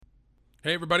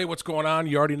Hey, everybody, what's going on?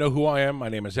 You already know who I am. My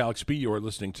name is Alex B. You are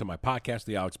listening to my podcast,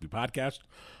 The Alex B. Podcast.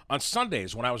 On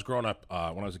Sundays, when I was growing up,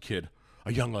 when I was a kid,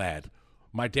 a young lad,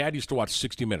 my dad used to watch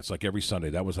 60 Minutes like every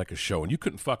Sunday. That was like a show, and you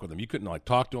couldn't fuck with him. You couldn't like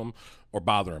talk to him or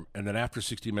bother him. And then after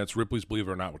 60 Minutes, Ripley's Believe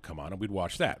It or Not would come on, and we'd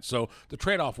watch that. So the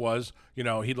trade-off was, he'd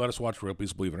let us watch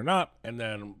Ripley's Believe It or Not, and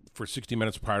then for 60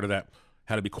 Minutes prior to that,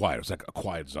 had to be quiet. It was like a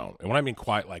quiet zone. And when I mean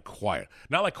quiet, like quiet.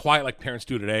 Not like quiet like parents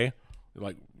do today.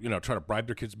 Like, try to bribe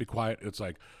their kids to be quiet. It's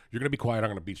like, you're going to be quiet, I'm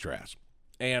going to beat your ass.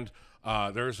 And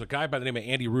there's a guy by the name of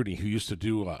Andy Rooney who used to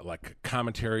do like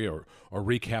commentary or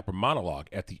recap or monologue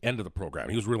at the end of the program.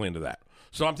 He was really into that.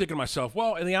 So I'm thinking to myself,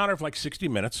 well, in the honor of like 60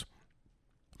 Minutes,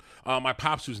 my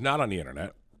pops, who's not on the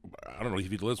internet, I don't know if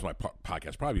he'd listen to my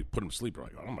podcast, probably put him to sleep.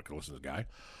 Like, I'm not going to listen to this guy.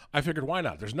 I figured, why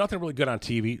not? There's nothing really good on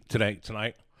TV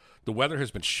tonight. The weather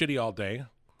has been shitty all day.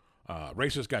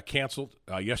 Races got canceled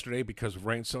yesterday because of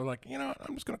rain. So, I'm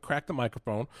just going to crack the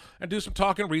microphone and do some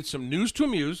talking, read some news to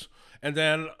amuse. And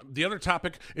then the other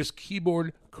topic is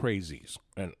keyboard crazies.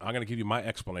 And I'm going to give you my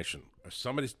explanation.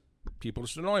 Some of these people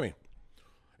just annoy me.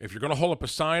 If you're going to hold up a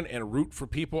sign and root for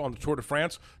people on the Tour de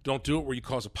France, don't do it where you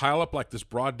cause a pileup like this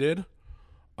broad did.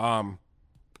 I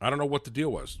don't know what the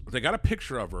deal was. But they got a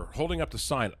picture of her holding up the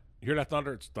sign. You hear that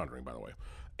thunder? It's thundering, by the way.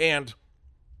 And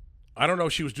I don't know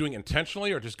if she was doing it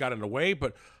intentionally or just got in the way,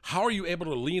 but how are you able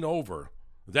to lean over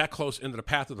that close into the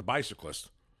path of the bicyclist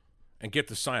and get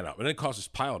the sign up? And then cause this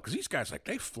pileup, because these guys,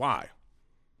 they fly.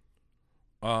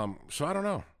 So I don't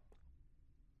know.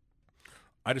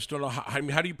 I just don't know. How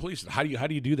do you police it? How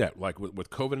do you do that? Like with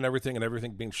COVID and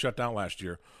everything being shut down last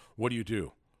year, what do you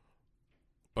do?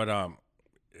 But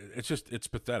it's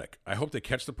pathetic. I hope they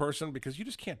catch the person, because you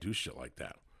just can't do shit like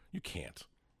that. You can't.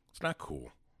 It's not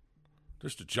cool.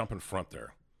 Just to jump in front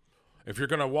there. If you're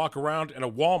going to walk around in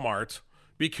a Walmart,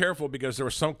 be careful, because there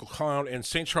was some clown in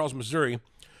St. Charles, Missouri.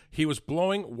 He was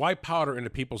blowing white powder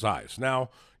into people's eyes. Now,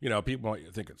 people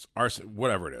might think it's arson,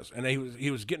 whatever it is. And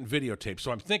he was getting videotaped.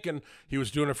 So I'm thinking he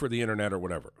was doing it for the internet or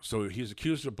whatever. So he's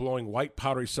accused of blowing white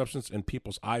powdery substance in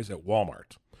people's eyes at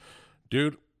Walmart.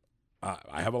 Dude,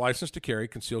 I have a license to carry,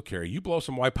 concealed carry. You blow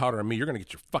some white powder on me, you're going to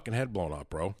get your fucking head blown off,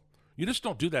 bro. You just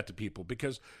don't do that to people,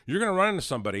 because you're going to run into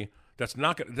somebody that's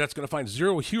going to find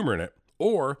zero humor in it,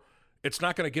 or it's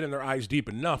not going to get in their eyes deep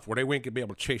enough where they ain't going to be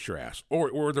able to chase your ass,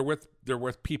 or they're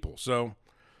with people. So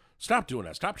stop doing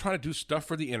that. Stop trying to do stuff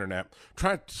for the internet.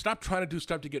 Stop trying to do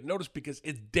stuff to get noticed, because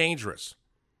it's dangerous.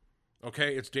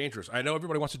 Okay, it's dangerous. I know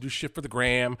everybody wants to do shit for the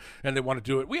gram and they want to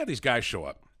do it. We had these guys show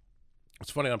up. It's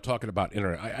funny, I'm talking about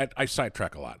internet. I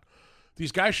sidetrack a lot.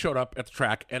 These guys showed up at the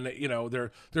track, and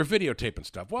they're videotaping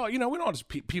stuff. Well, we don't want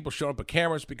people showing up with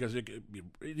cameras, because you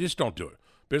just don't do it.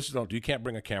 Business don't do. You can't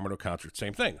bring a camera to a concert.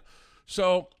 Same thing.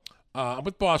 So I'm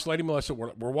with boss lady Melissa.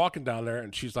 We're walking down there,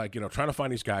 and she's like, trying to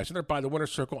find these guys, and they're by the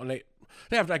winner's circle, and they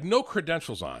have like no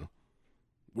credentials on,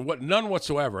 none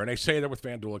whatsoever, and they say they're with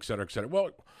FanDuel, et cetera, et cetera. Well,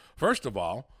 first of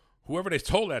all, whoever they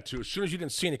told that to, as soon as you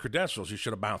didn't see any credentials, you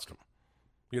should have bounced them.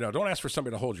 Don't ask for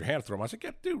somebody to hold your hand through them. I said,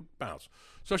 dude, bounce.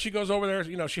 So she goes over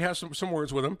there. She has some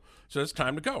words with him. So it's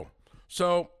time to go.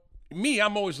 So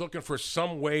I'm always looking for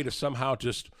some way to somehow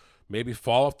just maybe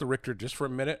fall off the Richter just for a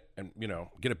minute and,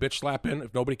 get a bitch slap in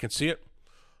if nobody can see it.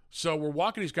 So we're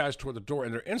walking these guys toward the door,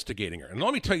 and they're instigating her. And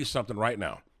let me tell you something right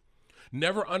now.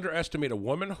 Never underestimate a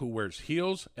woman who wears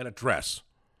heels and a dress.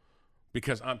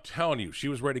 Because I'm telling you, she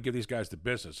was ready to give these guys the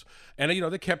business. And,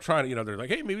 they kept trying to, they're like,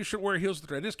 hey, maybe you should wear heels.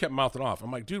 They just kept mouthing off. I'm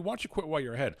like, dude, why don't you quit while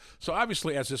you're ahead? So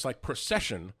obviously, as this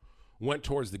procession went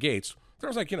towards the gates, there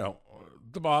was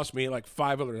the boss, me, like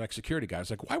 5 other security guys.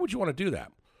 Like, why would you want to do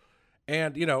that?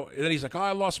 And, and then he's like, oh,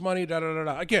 I lost money,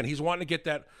 da-da-da-da. Again, he's wanting to get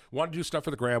that, wanting to do stuff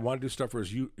for the gram, wanting to do stuff for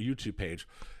his YouTube page.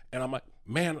 And I'm like,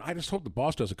 man, I just hope the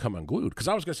boss doesn't come unglued. Because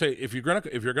I was going to say, if you're going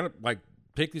to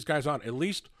take these guys on, at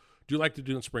least do like to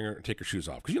do in Springer and take your shoes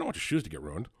off, because you don't want your shoes to get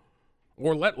ruined.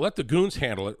 Or let the goons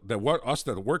handle it, us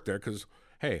that work there, because,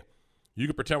 hey, you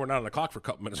can pretend we're not on the clock for a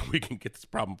couple minutes and we can get this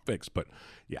problem fixed. But,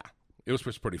 yeah, it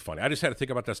was pretty funny. I just had to think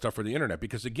about that stuff for the internet,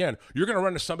 because, again, you're going to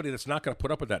run into somebody that's not going to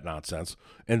put up with that nonsense,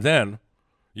 and then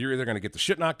you're either going to get the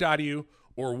shit knocked out of you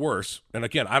or worse. And,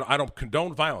 again, I don't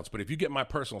condone violence, but if you get in my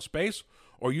personal space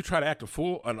or you try to act a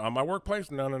fool on my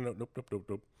workplace,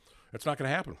 nope. It's not going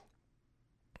to happen.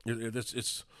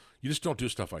 You just don't do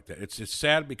stuff like that. It's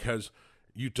sad, because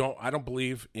I don't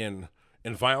believe in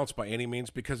violence by any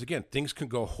means, because, again, things can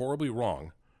go horribly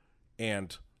wrong,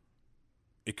 and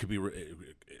it could be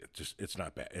it's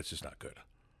not bad. It's just not good.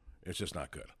 It's just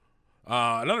not good.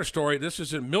 Another story. This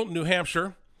is in Milton, New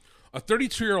Hampshire. A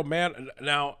 32-year-old man.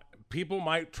 Now, people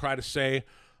might try to say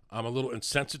I'm a little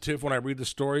insensitive when I read the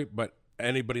story, but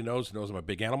anybody knows I'm a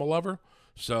big animal lover.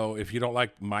 So if you don't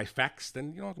like my facts,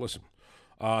 then you don't listen.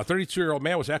 32-year-old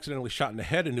man was accidentally shot in the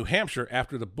head in New Hampshire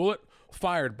after the bullet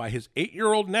fired by his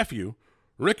 8-year-old nephew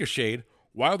ricocheted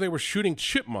while they were shooting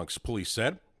chipmunks, police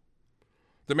said.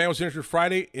 The man was injured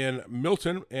Friday in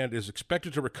Milton and is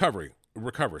expected to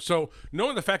recover. So,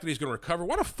 knowing the fact that he's going to recover,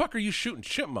 why the fuck are you shooting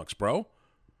chipmunks, bro?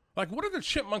 Like, what are the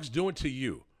chipmunks doing to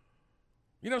you?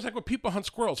 You know, it's like when people hunt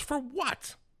squirrels. For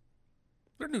what?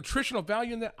 Their nutritional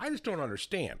value in that? I just don't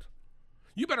understand.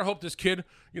 You better hope this kid,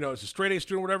 is a straight A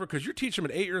student or whatever, because you're teaching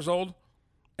him at 8 years old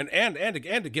and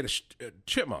to get a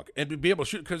chipmunk and to be able to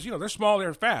shoot, because, they're small,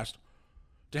 they're fast.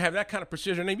 To have that kind of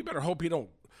precision, and you better hope he don't,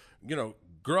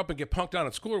 grow up and get punked down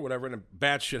at school or whatever, and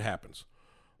bad shit happens.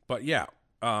 But yeah,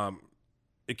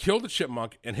 it killed the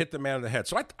chipmunk and hit the man in the head.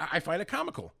 So I find it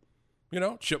comical.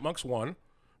 Chipmunks 1,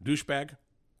 douchebag,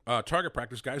 target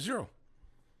practice guy 0.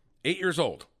 8 years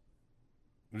old.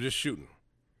 They're just shooting.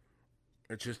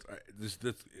 It's just,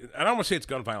 I don't want to say it's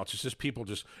gun violence. It's just people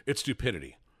it's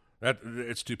stupidity.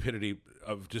 It's stupidity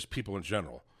of just people in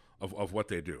general, of what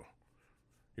they do.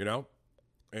 I don't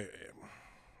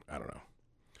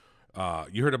know.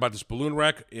 You heard about this balloon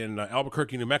wreck in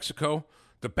Albuquerque, New Mexico.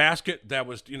 The basket that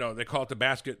was, they call it the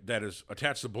basket that is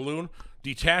attached to the balloon,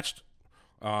 detached.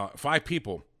 5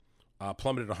 people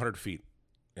plummeted 100 feet,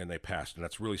 and they passed, and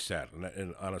that's really sad.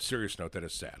 And on a serious note, that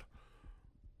is sad.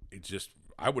 It's just,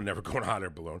 I would never go on a hot air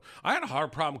balloon. I had a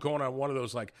hard problem going on one of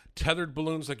those, like, tethered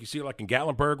balloons, like you see, like, in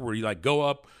Gatlinburg, where you, like, go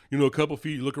up, a couple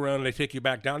feet, you look around, and they take you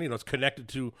back down. It's connected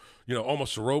to,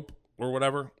 almost a rope or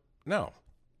whatever. No.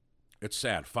 It's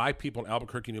sad. 5 people in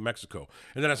Albuquerque, New Mexico.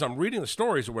 And then as I'm reading the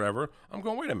stories or whatever, I'm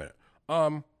going, wait a minute.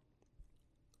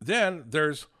 Then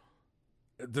there's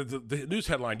the news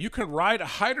headline. You can ride a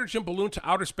hydrogen balloon to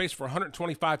outer space for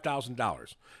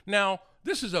 $125,000. Now,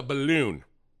 this is a balloon.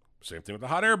 Same thing with the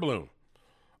hot air balloon.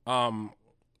 A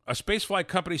spaceflight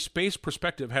company, Space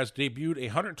Perspective, has debuted a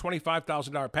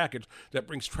 $125,000 package that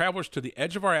brings travelers to the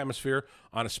edge of our atmosphere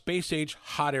on a space-age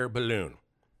hot air balloon.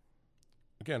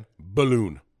 Again,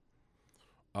 balloon.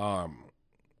 Oh,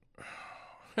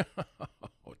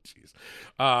 jeez.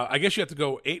 I guess you have to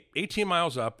go 18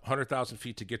 miles up, 100,000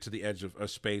 feet to get to the edge of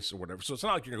space or whatever. So it's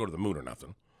not like you're going to go to the moon or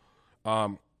nothing.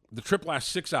 The trip lasts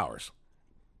 6 hours.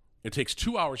 It takes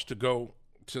 2 hours to go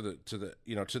to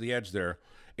the edge there,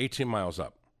 18 miles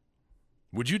up.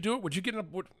 Would you do it? Would you get in a...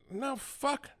 No,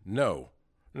 fuck. No,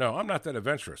 I'm not that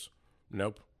adventurous.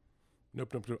 Nope.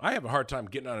 I have a hard time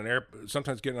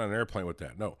sometimes getting on an airplane with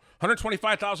that. No.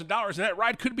 $125,000 and that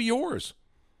ride could be yours.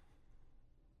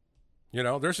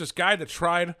 There's this guy that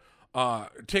tried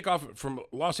take off from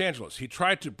Los Angeles. He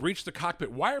tried to breach the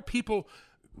cockpit. Why are people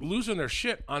losing their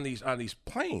shit on these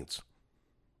planes?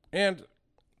 And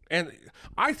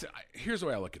here's the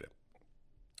way I look at it.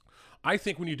 I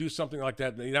think when you do something like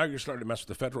that, now you're starting to mess with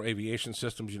the federal aviation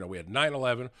systems. We had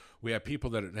 9/11. We have people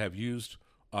that have used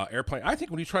airplane. I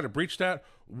think when you try to breach that,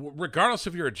 regardless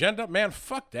of your agenda, man,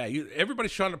 fuck that. Everybody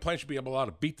on the plane should be able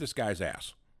to beat this guy's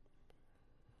ass.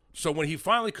 So when he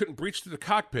finally couldn't breach through the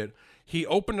cockpit, he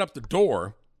opened up the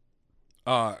door,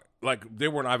 like they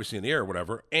weren't obviously in the air or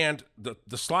whatever, and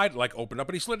the slide opened up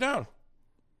and he slid down.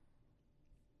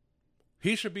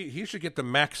 He should get the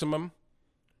maximum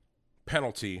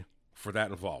penalty for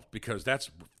that involved, because that's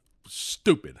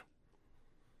stupid.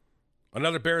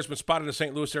 Another bear has been spotted in the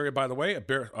St. Louis area, by the way.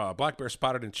 A black bear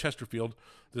spotted in Chesterfield.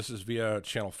 This is via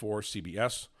Channel 4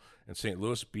 CBS in St.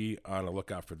 Louis. Be on the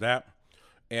lookout for that.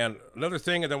 And another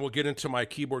thing, and then we'll get into my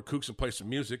keyboard kooks and play some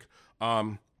music.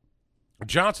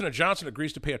 Johnson & Johnson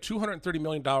agrees to pay a $230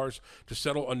 million to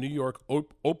settle a New York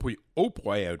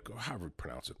opioid, however you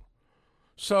pronounce it.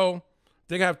 So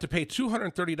they have to pay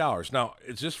 $230. Now,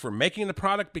 is this for making the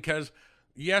product? Because,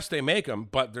 yes, they make them,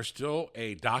 but there's still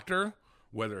a doctor,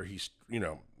 whether he's,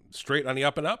 straight on the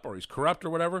up and up or he's corrupt or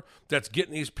whatever, that's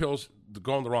getting these pills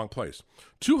going the wrong place.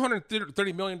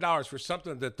 $230 million for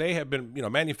something that they have been,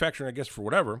 manufacturing, I guess, for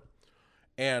whatever.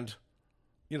 And,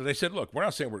 they said, look, we're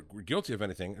not saying we're guilty of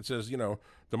anything. It says,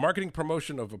 the marketing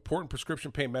promotion of important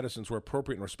prescription pain medicines were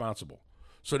appropriate and responsible.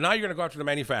 So now you're going to go after the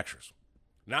manufacturers,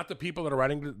 not the people that are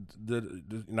writing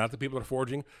not the people that are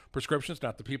forging prescriptions,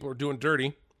 not the people who are doing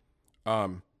dirty.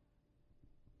 But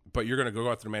you're going to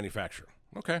go after the manufacturer.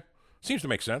 Okay. Seems to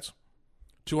make sense.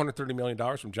 $230 million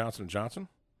from Johnson & Johnson.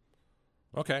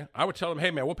 Okay. I would tell them, hey,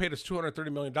 man, we'll pay this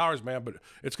 $230 million, man, but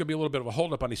it's going to be a little bit of a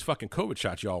holdup on these fucking COVID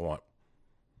shots y'all want.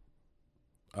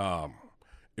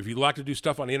 If you'd like to do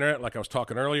stuff on the internet, like I was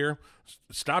talking earlier,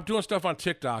 stop doing stuff on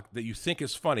TikTok that you think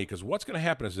is funny, because what's going to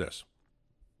happen is this.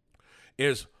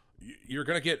 You're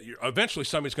going to get, eventually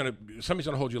somebody's going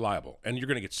to hold you liable, and you're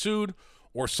going to get sued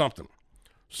or something.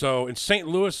 So in St.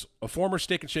 Louis, a former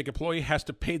Steak and Shake employee has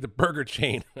to pay the burger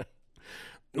chain,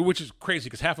 which is crazy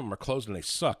because half of them are closed and they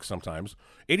suck sometimes,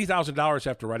 $80,000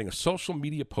 after writing a social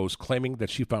media post claiming that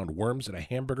she found worms in a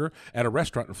hamburger at a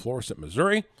restaurant in Florissant,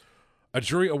 Missouri. A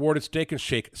jury awarded Steak and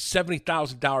Shake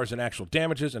 $70,000 in actual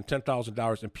damages and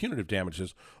 $10,000 in punitive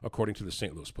damages, according to the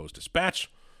St. Louis Post-Dispatch.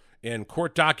 In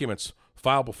court documents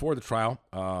filed before the trial,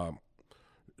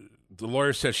 the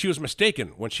lawyer says she was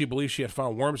mistaken when she believed she had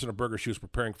found worms in a burger she was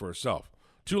preparing for herself.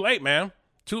 Too late, man.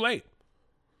 Too late.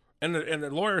 And the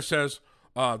lawyer says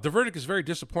the verdict is very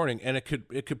disappointing, and it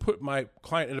could put my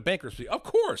client into bankruptcy. Of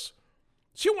course,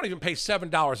 she won't even pay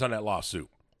 $7 on that lawsuit.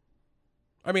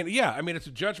 I mean, yeah. I mean, it's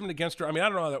a judgment against her. I mean, I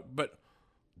don't know that, but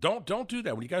don't do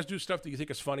that when you guys do stuff that you think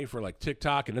is funny for like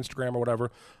TikTok and Instagram or whatever.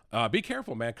 Be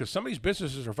careful, man, because some of these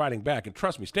businesses are fighting back, and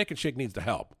trust me, Steak and Shake needs the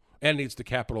help. And needs the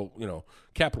capital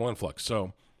influx.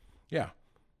 So, yeah.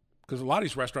 Because a lot of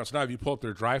these restaurants now, if you pull up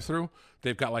their drive-thru,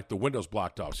 they've got, like, the windows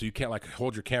blocked off. So you can't, like,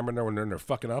 hold your camera in there when they're in there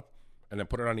fucking up and then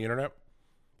put it on the internet.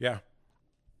 Yeah.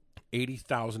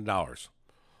 $80,000.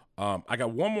 I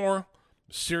got one more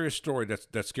serious story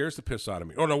that scares the piss out of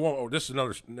me. Oh, no, this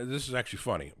is actually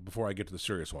funny before I get to the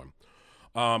serious one.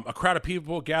 A crowd of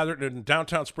people gathered in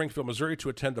downtown Springfield, Missouri to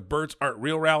attend the Birds Aren't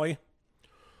Real rally.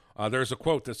 There's a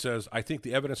quote that says, "I think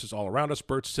the evidence is all around us.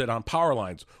 Birds sit on power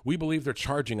lines. We believe they're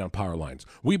charging on power lines.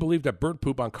 We believe that bird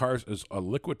poop on cars is a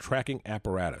liquid tracking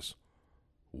apparatus."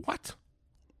 What?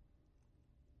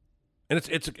 And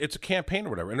it's a campaign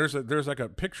or whatever. And there's like a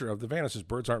picture of the van that says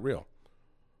 "Birds Aren't Real."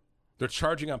 They're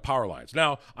charging on power lines.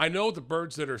 Now, I know the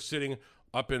birds that are sitting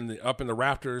up in the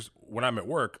rafters when I'm at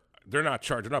work, they're not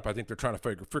charging up. I think they're trying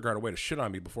to figure out a way to shit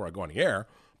on me before I go on the air.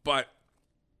 But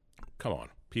come on,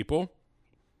 people.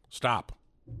 Stop.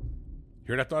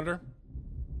 Hear that thunder?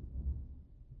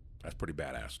 That's pretty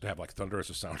badass to have like thunder as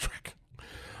a soundtrack.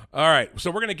 All right,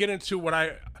 so we're going to get into what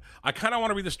I kind of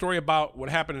want to read the story about what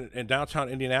happened in downtown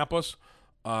Indianapolis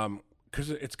because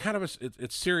it's kind of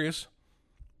it's serious.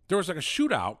 There was like a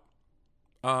shootout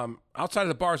outside of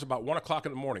the bars about 1 o'clock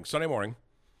in the morning, Sunday morning,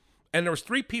 and there was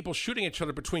 3 people shooting each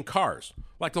other between cars,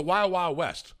 like the Wild Wild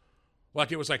West,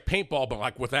 like it was like paintball, but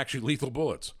like with actually lethal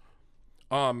bullets.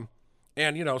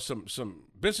 And, some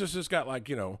businesses got like,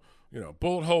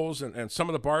 bullet holes and some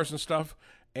of the bars and stuff.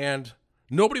 And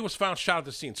nobody was found shot at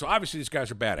the scene. So obviously these guys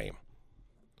are bad aim.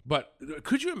 But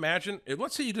could you imagine,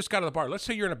 let's say you just got to the bar. Let's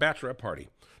say you're in a bachelorette party.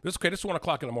 This is 1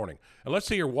 o'clock in the morning. And let's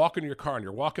say you're walking to your car and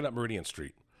you're walking up Meridian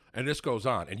Street. And this goes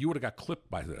on. And you would have got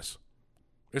clipped by this.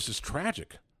 This is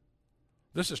tragic.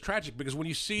 This is tragic because when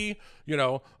you see,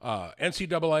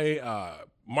 NCAA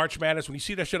March Madness, when you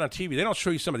see that shit on TV, they don't show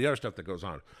you some of the other stuff that goes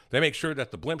on. They make sure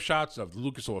that the blimp shots of the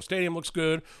Lucas Oil Stadium looks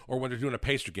good, or when they're doing a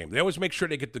Pacer game. They always make sure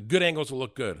they get the good angles to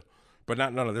look good, but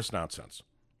none of this nonsense.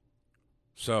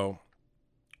 So,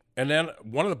 and then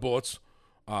one of the bullets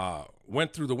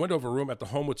went through the window of a room at the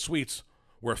Homewood Suites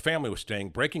where a family was staying,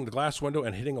 breaking the glass window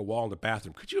and hitting a wall in the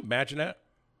bathroom. Could you imagine that?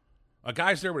 A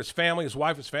guy's there with his family, his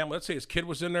wife, his family. Let's say his kid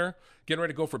was in there getting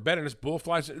ready to go for bed and his bull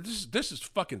flies. This is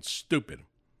fucking stupid.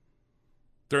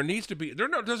 There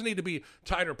doesn't need to be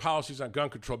tighter policies on gun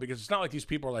control because it's not like these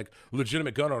people are like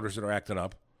legitimate gun owners that are acting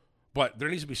up, but there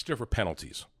needs to be stiffer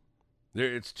penalties.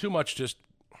 It's too much it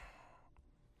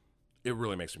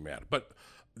really makes me mad. But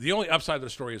the only upside of the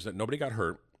story is that nobody got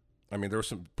hurt. I mean, there was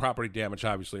some property damage,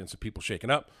 obviously, and some people shaken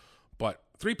up. But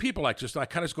 3 people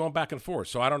kind of going back and forth.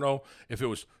 So I don't know if it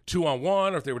was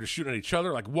 2-on-1 or if they were just shooting at each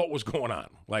other. Like, what was going on?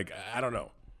 Like, I don't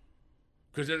know.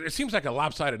 Because it seems like a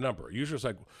lopsided number. Usually it's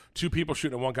like 2 people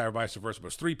shooting at one guy or vice versa, but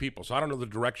it's 3 people. So I don't know the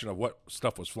direction of what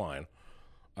stuff was flying.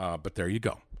 But there you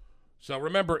go. So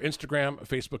remember, Instagram,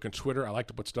 Facebook, and Twitter. I like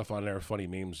to put stuff on there, funny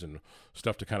memes and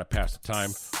stuff to kind of pass the time.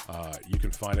 You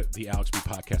can find it, The Alex B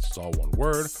Podcast. It's all one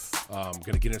word. I'm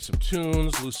going to get into some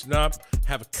tunes, loosen up,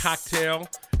 have a cocktail,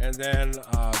 and then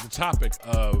the topic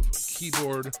of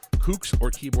keyboard kooks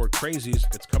or keyboard crazies.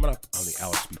 It's coming up on The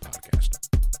Alex B Podcast.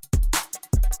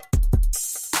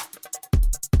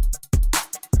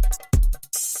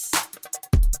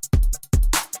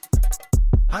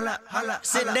 Holla, holla,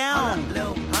 sit down, me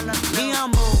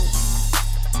humble.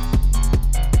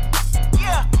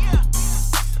 Yeah, yeah.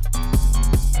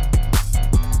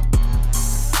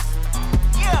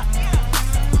 Yeah, yeah.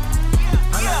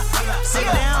 Holla, sit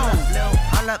down,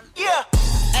 holla, yeah.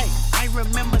 Hey, I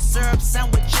remember syrup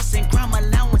sandwiches and crime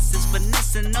allowances,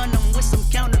 finessing on them with some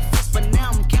counterfeits, but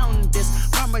now I'm counting this.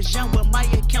 Parmesan where my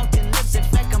accountant lives, in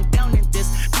fact I'm down in this.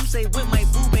 You say with my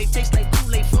boo babe tastes like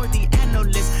Kool-Aid for the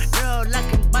analyst. Girl, I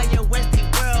can buy your Westie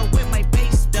world with my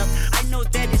base stuff. I know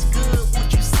that it's good.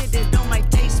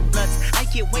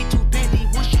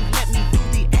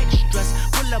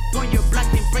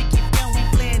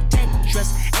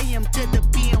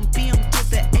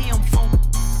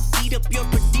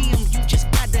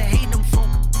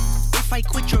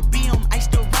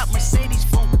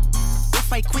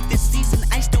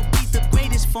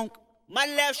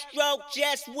 stroke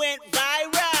just went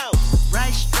viral.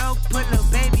 Right stroke, put a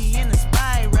baby in a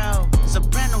spiral.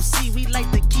 Soprano C, we like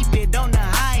to keep it on the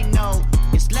high note.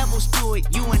 It's levels to it,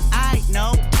 you and I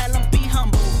know. Tell them be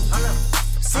humble.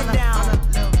 Sit down.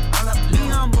 Be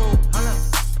humble.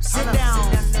 Sit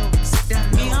down.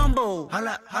 Be humble.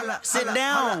 Sit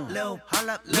down.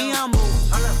 Be humble.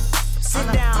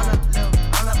 Sit down.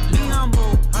 Be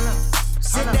humble.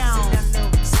 Sit down.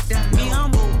 Be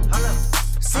humble.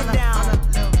 Sit down.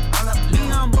 Be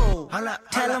humble.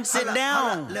 Tell them sit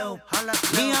down. Be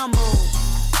humble.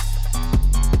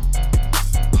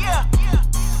 Yeah.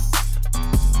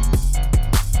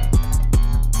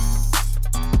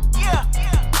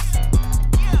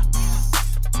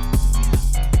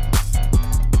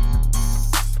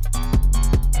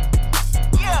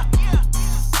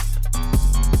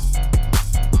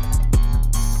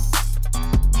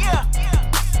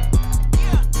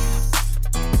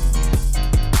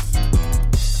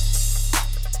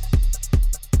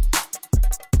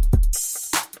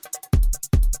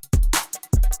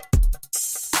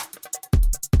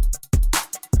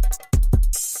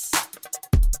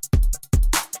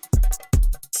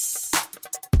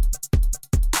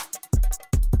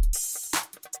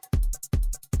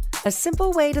 A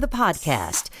simple way to the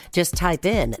podcast. Just type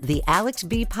in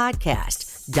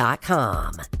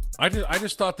thealexbpodcast.com. I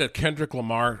just thought that Kendrick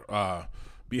Lamar,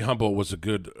 Be Humble, was a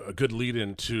good lead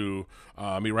into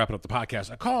me wrapping up the podcast.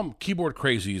 I call them keyboard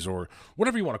crazies or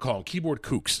whatever you want to call them, keyboard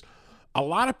kooks. A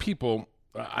lot of people,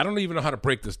 I don't even know how to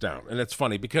break this down. And it's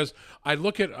funny because I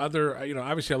look at other,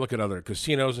 obviously I look at other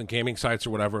casinos and gaming sites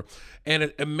or whatever, and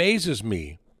it amazes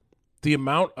me the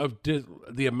amount of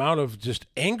just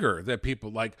anger that people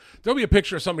like. There'll be a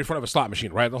picture of somebody in front of a slot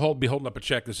machine, right? They'll be holding up a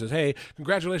check that says, "Hey,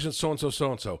 congratulations, so and so,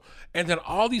 so and so," and then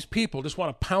all these people just want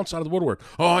to pounce out of the woodwork.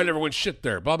 "Oh, I never win shit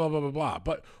there." Blah blah blah blah blah.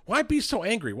 But why be so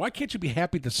angry? Why can't you be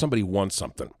happy that somebody won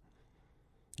something?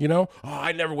 "Oh,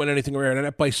 I never win anything rare, and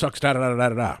that place sucks." Da da da da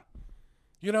da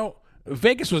da.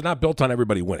 Vegas was not built on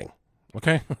everybody winning.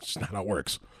 Okay, it's not how it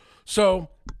works. So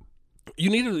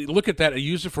you need to look at that and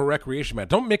use it for recreation, man.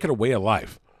 Don't make it a way of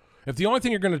life. If the only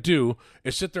thing you're going to do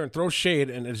is sit there and throw shade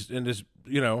and just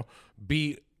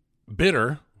be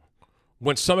bitter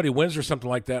when somebody wins or something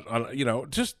like that,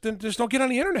 just don't get on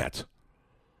the internet.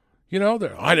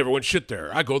 I never win shit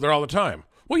there. I go there all the time.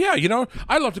 Well, yeah,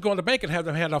 I'd love to go in the bank and have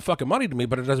them hand out fucking money to me,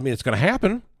 but it doesn't mean it's going to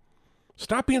happen.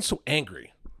 Stop being so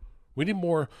angry. We need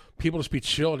more people to just be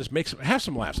chill and just have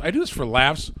some laughs. I do this for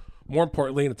laughs. More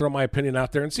importantly, and throw my opinion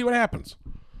out there and see what happens.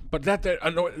 But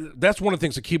that's one of the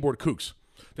things the keyboard kooks.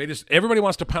 Everybody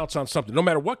wants to pounce on something, no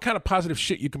matter what kind of positive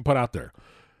shit you can put out there.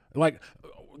 Like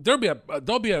there'll be a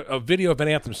video of an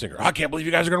anthem singer. "I can't believe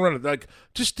you guys are going to run it." Like,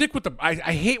 just stick with I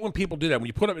hate when people do that. When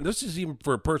you put up, and this is even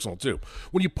for personal too.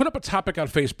 When you put up a topic on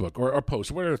Facebook or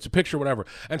post, whether it's a picture or whatever,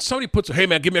 and somebody puts, "Hey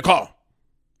man, give me a call,"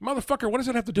 motherfucker. What does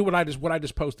it have to do with what I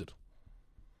just posted?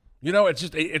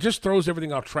 It just throws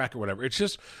everything off track or whatever. It's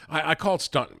just I call it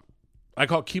stunting. I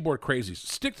call it keyboard crazies.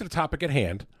 Stick to the topic at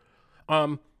hand.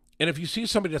 And if you see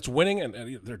somebody that's winning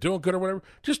and they're doing good or whatever,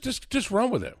 just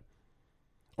run with it.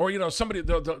 Or somebody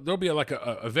there'll be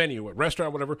a venue, a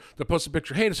restaurant, whatever. They'll post a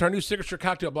picture. "Hey, this is our new signature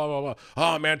cocktail. Blah blah blah.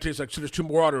 Oh man, it tastes like there's too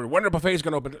much water. When the buffet's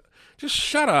gonna open?" Just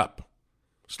shut up.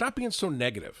 Stop being so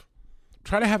negative.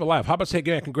 Try to have a laugh. How about say,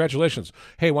 "Yeah, congratulations.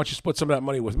 Hey, why don't you split some of that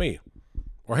money with me?"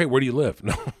 Or, "Hey, where do you live?"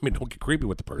 No, don't get creepy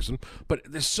with the person. But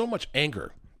there's so much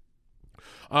anger.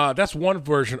 That's one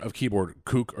version of keyboard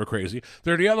kook or crazy.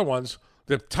 There are the other ones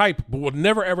that type but will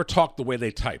never, ever talk the way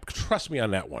they type. Trust me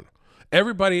on that one.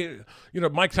 Everybody,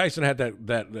 Mike Tyson had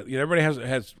that everybody has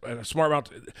a smart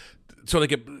mouth. So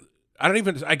they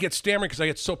I get stammering because I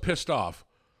get so pissed off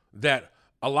that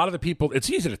a lot of the people, it's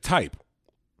easy to type.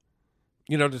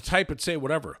 To type and say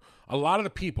whatever. A lot of the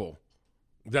people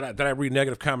that I read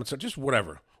negative comments on, just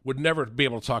whatever, would never be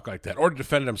able to talk like that or to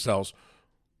defend themselves,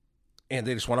 and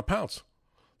they just want to pounce.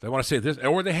 They want to say this,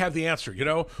 or they have the answer,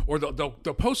 or they'll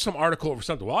post some article or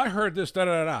something. "Well, I heard this, da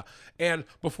da da," and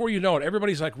before you know it,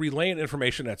 everybody's like relaying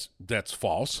information that's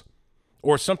false,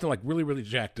 or something like really really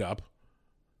jacked up.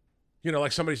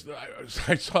 Like somebody's.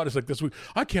 I saw this like this week.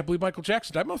 "I can't believe Michael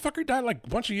Jackson died." Motherfucker died like a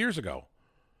bunch of years ago.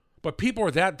 But people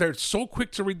they're so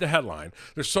quick to read the headline.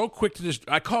 They're so quick to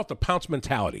I call it the pounce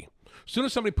mentality. As soon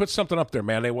as somebody puts something up there,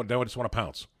 man, they just want to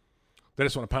pounce. They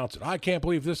just want to pounce it. "I can't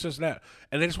believe this and that,"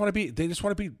 and they just want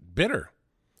to be bitter,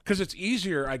 because it's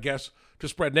easier, I guess, to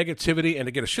spread negativity and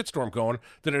to get a shitstorm going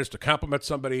than it is to compliment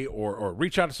somebody or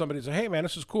reach out to somebody and say, "Hey, man,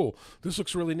 this is cool. This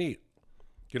looks really neat."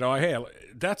 Hey,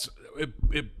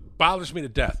 it bothers me to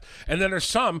death. And then there's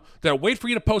some that wait for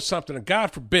you to post something, and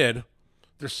God forbid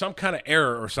there's some kind of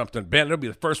error or something, man, they'll be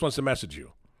the first ones to message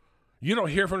you. You don't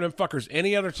hear from them fuckers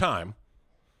any other time.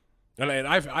 And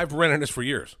I've ran into this for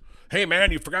years. Hey,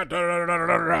 man, you forgot. Da, da, da, da,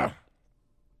 da, da.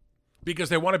 Because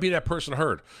they want to be that person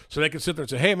heard. So they can sit there and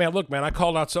say, hey, man, look, man, I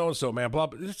called out so-and-so, man, blah,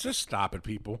 blah. Just stop it,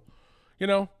 people. You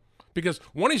know? Because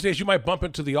one of these days you might bump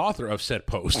into the author of said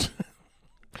post.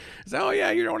 Say, oh,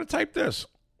 yeah, you don't want to type this.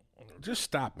 Just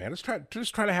stop, man.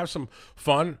 Just try to have some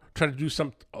fun. Try to do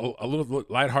some a little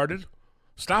lighthearted.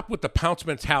 Stop with the pounce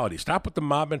mentality. Stop with the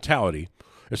mob mentality.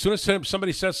 As soon as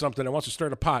somebody says something and wants to stir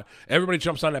the pot, everybody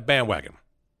jumps on that bandwagon.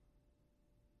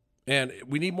 And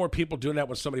we need more people doing that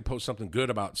when somebody posts something good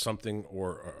about something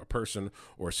or a person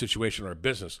or a situation or a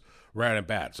business rather than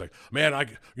bad. It's like, man,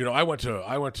 I went to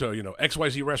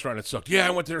XYZ restaurant. It sucked. Yeah,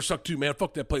 I went there. It sucked too, man.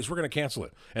 Fuck that place. We're going to cancel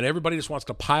it. And everybody just wants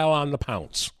to pile on the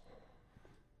pounce.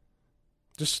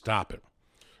 Just stop it.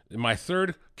 And my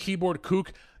third keyboard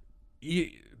kook,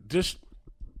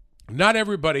 not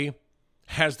everybody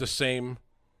has the same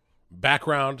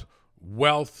background,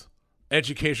 wealth,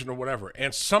 education, or whatever.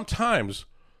 And sometimes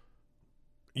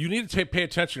you need to pay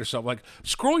attention to yourself. Like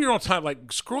scroll your own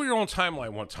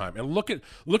timeline one time and look at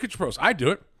your posts. I do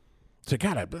it. Say,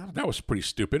 God, that was pretty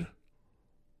stupid.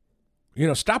 You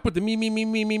know, stop with the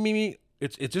me.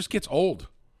 It just gets old.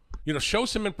 You know, show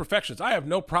some imperfections. I have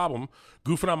no problem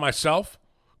goofing on myself,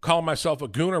 calling myself a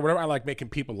goon or whatever. I like making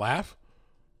people laugh.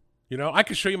 You know, I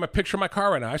can show you my picture of my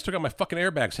car right now. I still got my fucking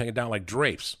airbags hanging down like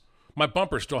drapes. My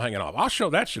bumper's still hanging off. I'll show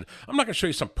that shit. I'm not going to show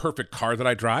you some perfect car that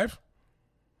I drive.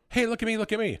 Hey, look at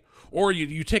me. Or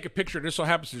you take a picture, and this so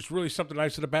happens there's really something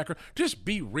nice in the background. Just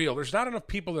be real. There's not enough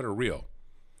people that are real.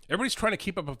 Everybody's trying to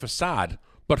keep up a facade,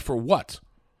 but for what?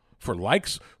 For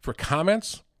likes? For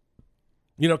comments?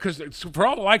 You know, because for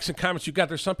all the likes and comments you got,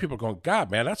 there's some people going,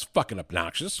 God, man, that's fucking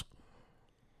obnoxious.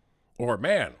 Or,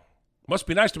 man, must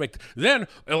be nice to make. Then,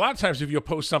 a lot of times if you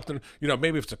post something, you know,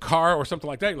 maybe if it's a car or something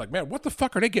like that, you're like, man, what the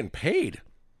fuck are they getting paid?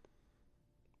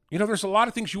 You know, there's a lot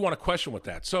of things you want to question with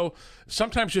that. So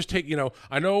sometimes just take, you know,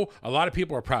 I know a lot of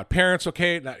people are proud parents,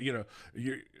 okay?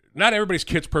 Not everybody's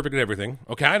kid's perfect at everything.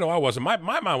 Okay, I know I wasn't.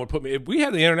 My mom would put me, if we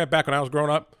had the internet back when I was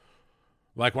growing up,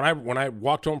 like when I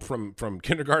walked home from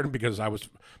kindergarten because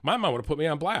my mom would have put me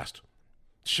on blast.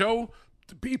 Show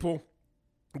the people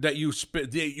that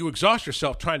you exhaust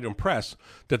yourself trying to impress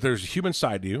that there's a human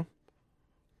side to you.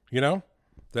 You know,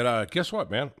 that guess what,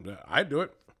 man? I do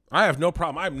it. I have no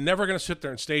problem. I'm never going to sit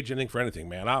there and stage anything for anything,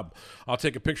 man. I'll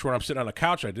take a picture when I'm sitting on the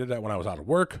couch. I did that when I was out of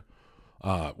work.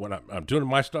 When I'm doing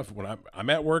my stuff, when I'm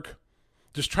at work,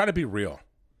 just try to be real.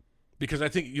 Because I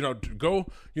think, you know,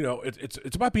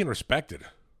 it's about being respected.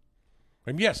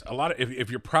 And yes, a lot of, if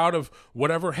you're proud of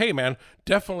whatever, hey, man,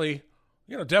 definitely,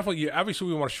 obviously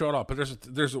we want to show it off. But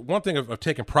there's one thing of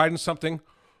taking pride in something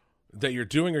that you're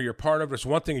doing or you're part of. There's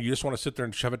one thing you just want to sit there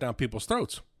and shove it down people's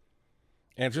throats.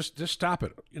 And just stop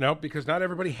it, you know, because not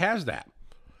everybody has that.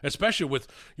 Especially with,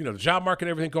 you know, the job market and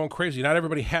everything going crazy. Not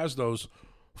everybody has those,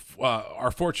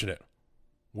 are fortunate,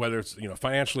 whether it's, you know,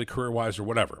 financially, career-wise, or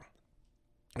whatever.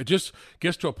 It just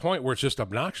gets to a point where it's just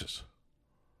obnoxious.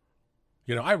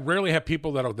 You know, I rarely have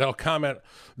people that'll comment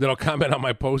on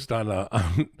my post on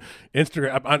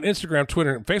Instagram,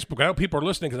 Twitter, and Facebook. I know people are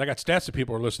listening because I got stats that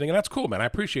people are listening, and that's cool, man. I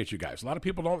appreciate you guys. A lot of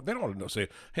people don't want to say,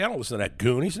 hey, I don't listen to that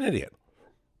goon. He's an idiot.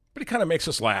 But he kind of makes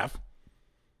us laugh.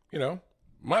 You know,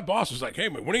 my boss was like, hey,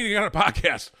 man, when are you going to get on a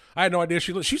podcast? I had no idea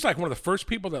she's like one of the first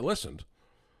people that listened.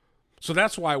 So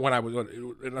that's why when I was,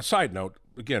 and a side note,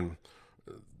 again,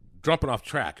 jumping off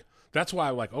track, that's why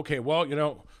I'm like, okay, well, you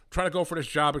know, trying to go for this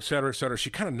job, et cetera, et cetera. She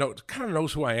kind of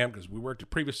knows who I am because we worked at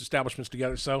previous establishments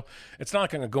together. So it's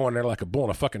not going to go in there like a bull in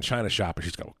a fucking china shop. And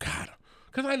she's going, God,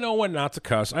 because I know when not to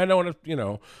cuss. I know when to, you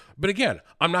know. But again,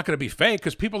 I'm not going to be fake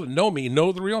because people that know me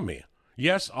know the real me.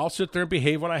 Yes, I'll sit there and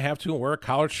behave when I have to and wear a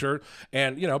collared shirt.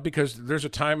 And, you know, because there's a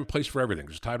time and place for everything.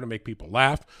 There's a time to make people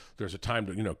laugh. There's a time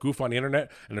to, you know, goof on the internet.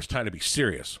 And there's time to be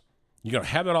serious. You got to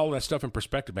have all that stuff in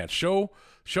perspective, man. Show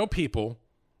people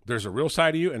there's a real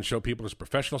side of you and show people this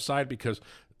professional side, because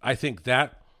I think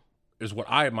that is what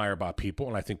I admire about people.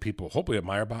 And I think people hopefully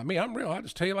admire about me. I'm real. I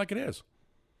just tell you like it is.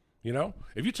 You know,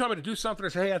 if you tell me to do something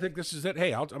and say, hey, I think this is it.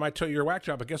 Hey, I might tell you you're a whack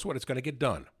job, but guess what? It's going to get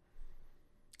done.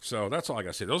 So that's all I got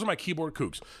to say. Those are my keyboard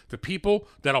kooks. The people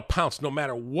that'll pounce no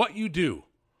matter what you do.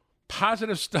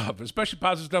 Positive stuff, especially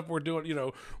positive stuff we're doing, you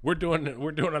know, we're doing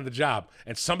on the job.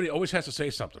 And somebody always has to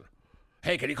say something.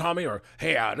 Hey, can you call me? Or,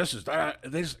 hey, this is that.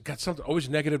 They just got something always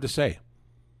negative to say.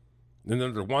 And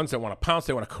then the ones that want to pounce,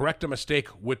 they want to correct a mistake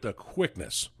with the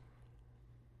quickness.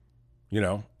 You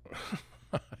know?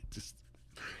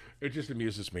 It just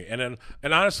amuses me. And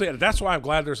honestly, that's why I'm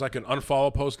glad there's like an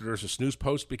unfollow post or there's a snooze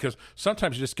post, because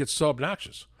sometimes it just gets so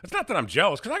obnoxious. It's not that I'm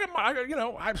jealous, because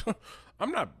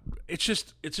I'm not. It's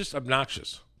just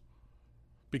obnoxious,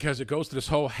 because it goes to this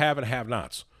whole have and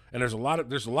have-nots. And there's a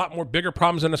lot more bigger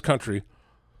problems in this country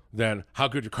than how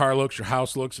good your car looks, your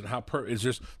house looks, and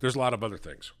there's a lot of other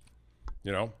things.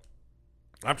 You know,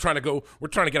 we're trying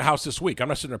to get a house this week. I'm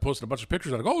not sitting there posting a bunch of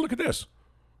pictures and I go, oh, look at this.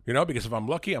 You know, because if I'm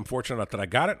lucky, I'm fortunate enough that I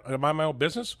got it. I mind my own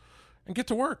business and get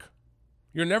to work.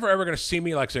 You're never ever going to see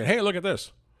me like saying, hey, look at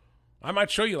this. I might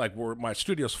show you like where my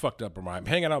studio's fucked up or I'm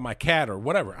hanging out with my cat or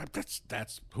whatever.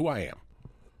 That's who I am.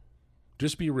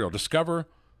 Just be real. Discover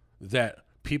that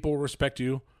people respect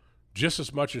you just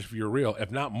as much as if you're real,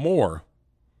 if not more,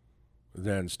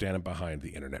 than standing behind the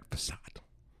internet facade.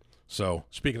 So,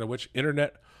 speaking of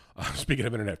internet,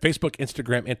 Facebook,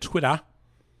 Instagram, and Twitter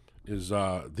is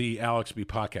the Alex B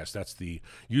Podcast. That's the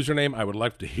username. I would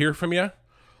like to hear from you.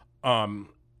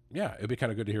 Yeah, it'd be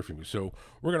kind of good to hear from you. So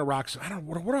we're gonna rock. I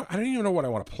don't even know what I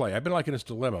want to play. I've been like in this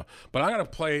dilemma, but I'm gonna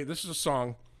play. This is a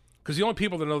song because the only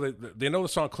people that know they know the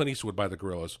song Clint Eastwood by the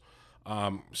Gorillaz.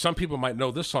 Some people might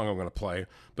know this song I'm going to play,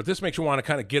 but this makes you want to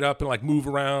kind of get up and like move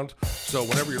around. So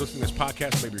whenever you're listening to this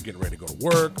podcast, maybe you're getting ready to go to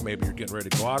work, maybe you're getting ready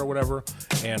to go out or whatever.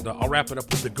 And I'll wrap it up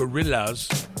with the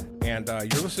Gorillaz. And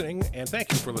you're listening, and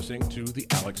thank you for listening to the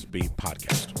Alex B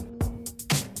Podcast.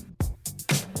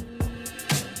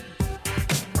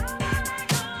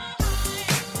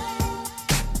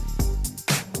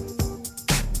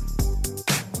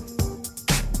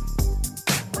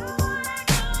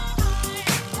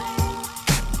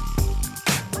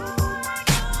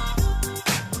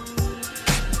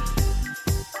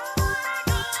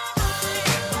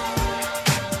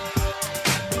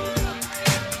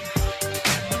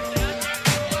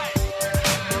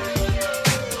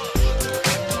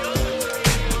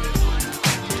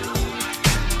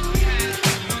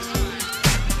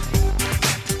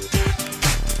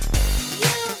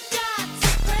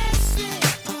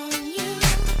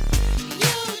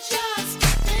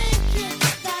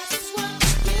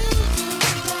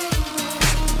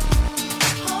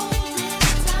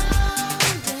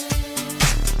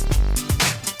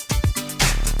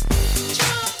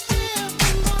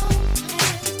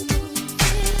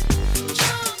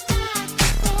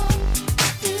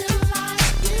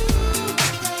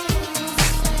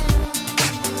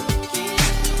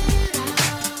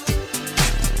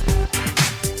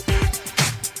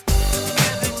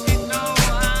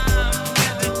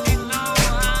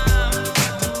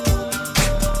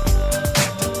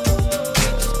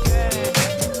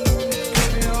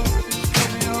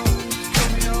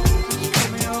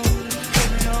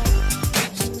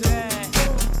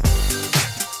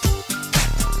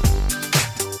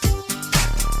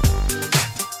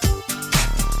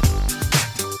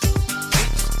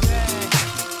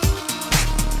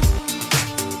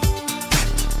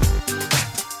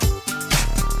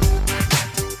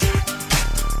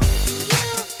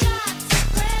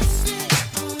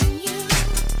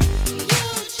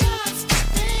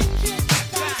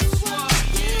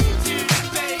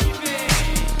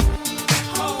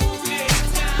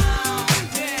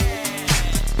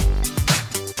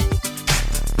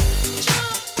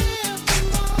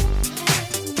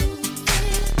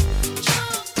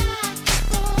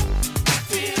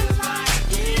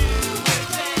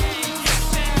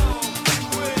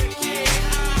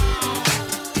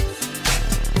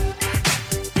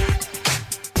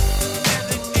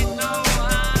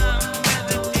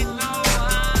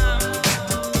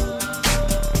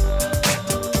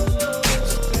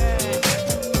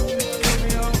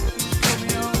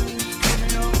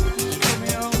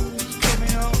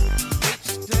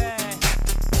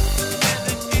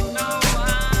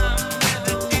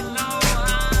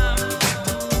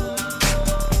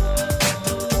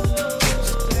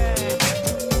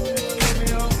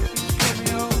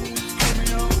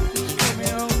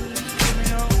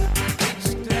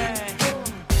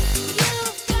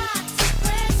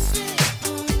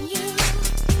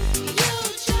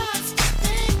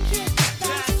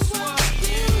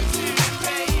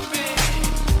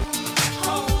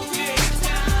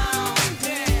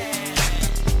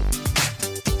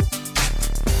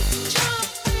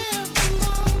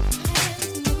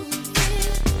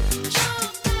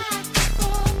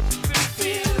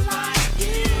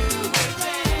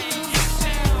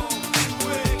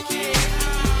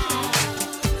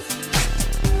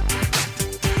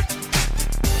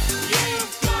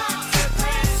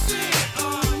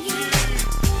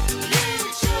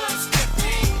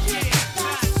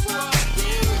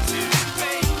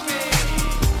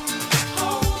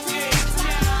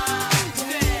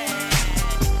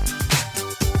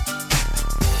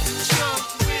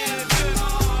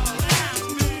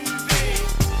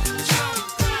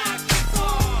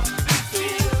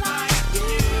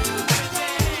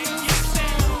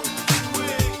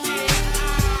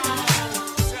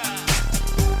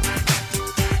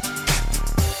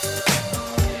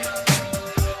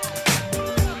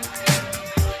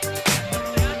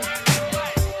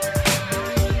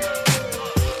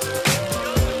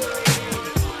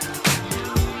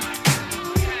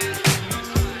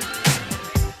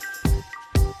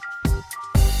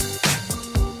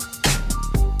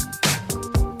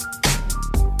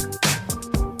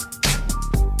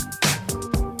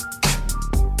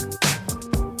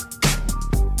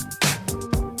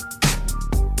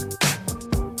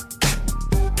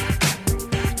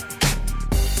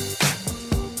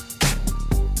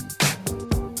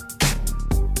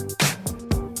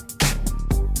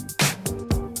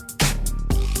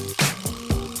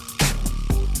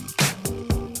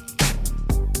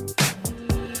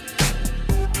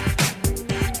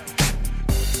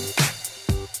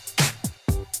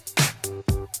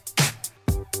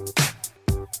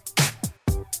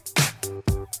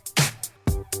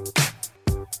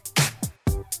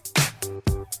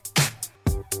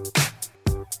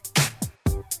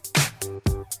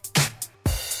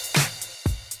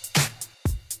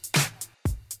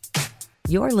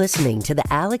 You're listening to the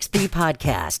Alex B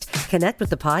Podcast. Connect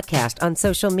with the podcast on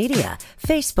social media,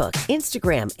 Facebook,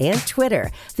 Instagram, and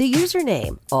Twitter. The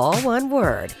username, all one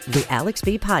word, the Alex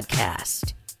B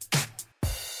Podcast.